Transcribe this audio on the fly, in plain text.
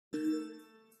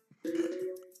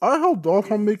I held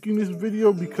off on making this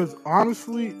video because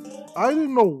honestly, I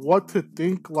didn't know what to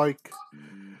think.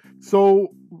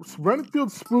 So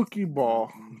Renfield Spooky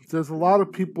Ball, there's a lot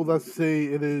of people that say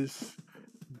it is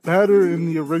better in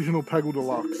the original Peggle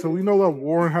Deluxe. So we know that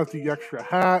Warren has the extra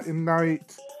hat in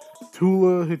Nights,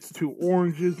 Tula hits 2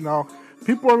 oranges. Now,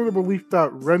 people are under the belief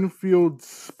that Renfield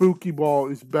Spooky Ball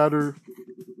is better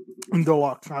in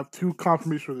Deluxe. I have 2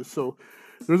 confirmations for this. So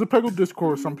there's a Peggle Discord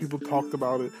where some people talked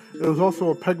about it. There was also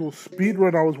a Peggle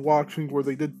speedrun I was watching where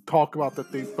they did talk about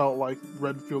that they felt like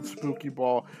Renfield Spooky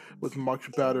Ball was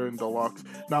much better in Deluxe.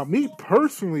 Now, me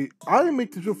personally, I didn't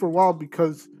make this video for a while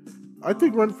because I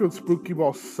think Renfield Spooky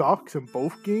Ball sucks in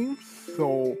both games.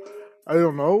 So, I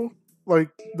don't know. Like,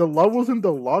 the levels in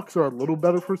Deluxe are a little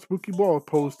better for Spooky Ball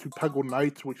opposed to Peggle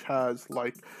Nights, which has,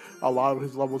 like, a lot of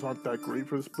his levels aren't that great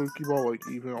for the Spooky Ball. Like,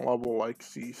 even a level like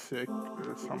C6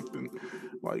 or something.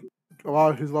 Like, a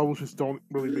lot of his levels just don't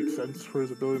really make sense for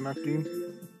his ability in that game.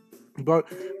 But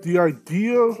the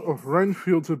idea of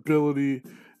Renfield's ability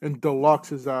in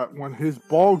Deluxe is that when his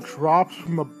ball drops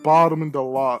from the bottom in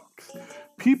Deluxe,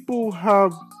 people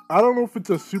have, I don't know if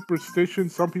it's a superstition,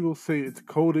 some people say it's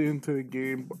coded into the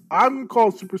game, but I'm gonna call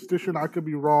it superstition, I could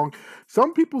be wrong.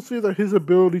 Some people say that his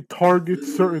ability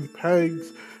targets certain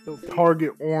pegs, it'll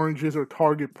target oranges or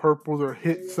target purples or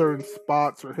hit certain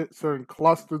spots or hit certain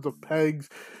clusters of pegs.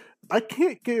 I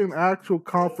can't get an actual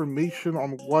confirmation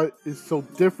on what is so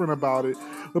different about it,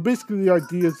 but basically the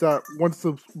idea is that once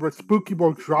the Spooky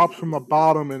Ball drops from the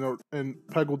bottom in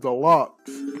Peggle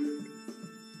Deluxe,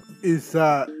 is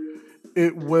that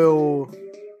it will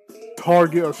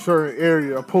target a certain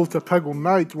area, opposed to Peggle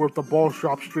Nights where if the ball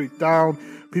drops straight down,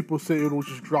 people say it'll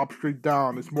just drop straight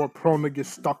down. It's more prone to get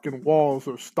stuck in walls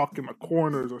or stuck in the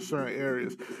corners or certain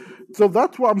areas. So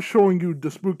that's why I'm showing you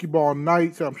the Spooky Ball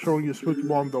Nights and I'm showing you Spooky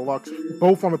Ball Deluxe,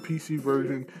 both on the PC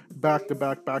version, back to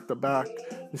back,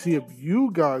 to see if you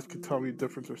guys can tell me the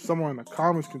difference or someone in the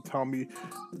comments can tell me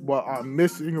what I'm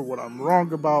missing or what I'm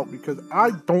wrong about, because I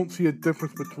don't see a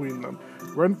difference between them.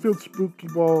 Renfield Spooky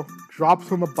Ball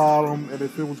drops on the bottom, and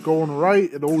if it was going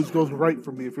right, it always goes right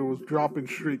for me. If it was dropping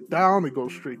straight down, it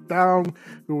goes straight down.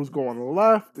 If it was going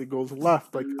left, it goes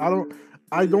left. Like,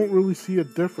 I don't really see a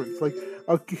difference. Like,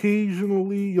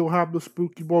 occasionally you'll have the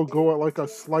Spooky Ball go at like a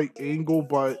slight angle,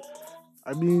 but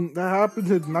I mean, that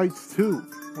happens at Nights too.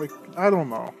 Like, I don't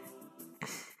know.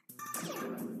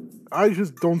 I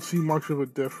just don't see much of a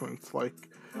difference. Like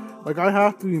I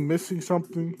have to be missing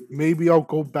something. Maybe I'll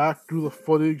go back through the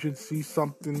footage and see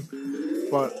something.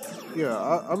 But yeah,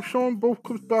 I'm showing both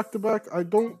clips back to back. I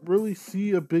don't really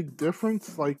see a big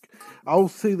difference. Like, I'll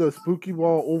say the Spooky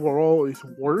Ball overall is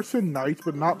worse in Nights,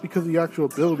 but not because of the actual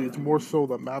ability. It's more so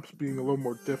the maps being a little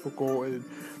more difficult. And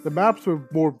the maps are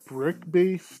more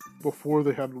brick-based. Before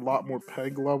they had a lot more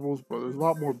peg levels, but there's a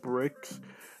lot more bricks.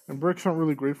 And bricks aren't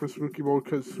really great for Spooky Ball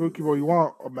because Spooky Ball, you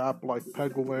want a map like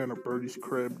Peggle Land or Birdie's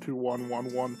Crib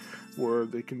 2111 where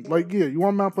they can, like, yeah, you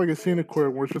want a map like a Santa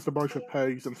Aquarium where it's just a bunch of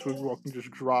pegs and Spooky Ball can just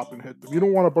drop and hit them. You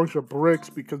don't want a bunch of bricks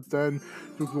because then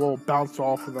Spooky Ball will bounce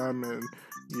off of them and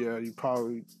yeah, you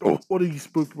probably, what are you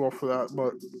Spooky Ball for that?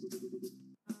 But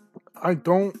I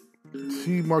don't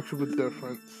see much of a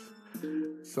difference.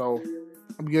 So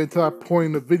I'm getting to that point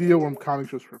in the video where I'm kind of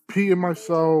just repeating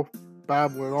myself,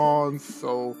 babbling on,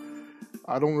 so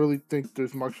I don't really think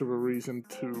there's much of a reason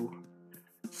to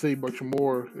say much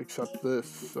more except this.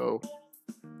 So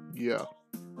yeah.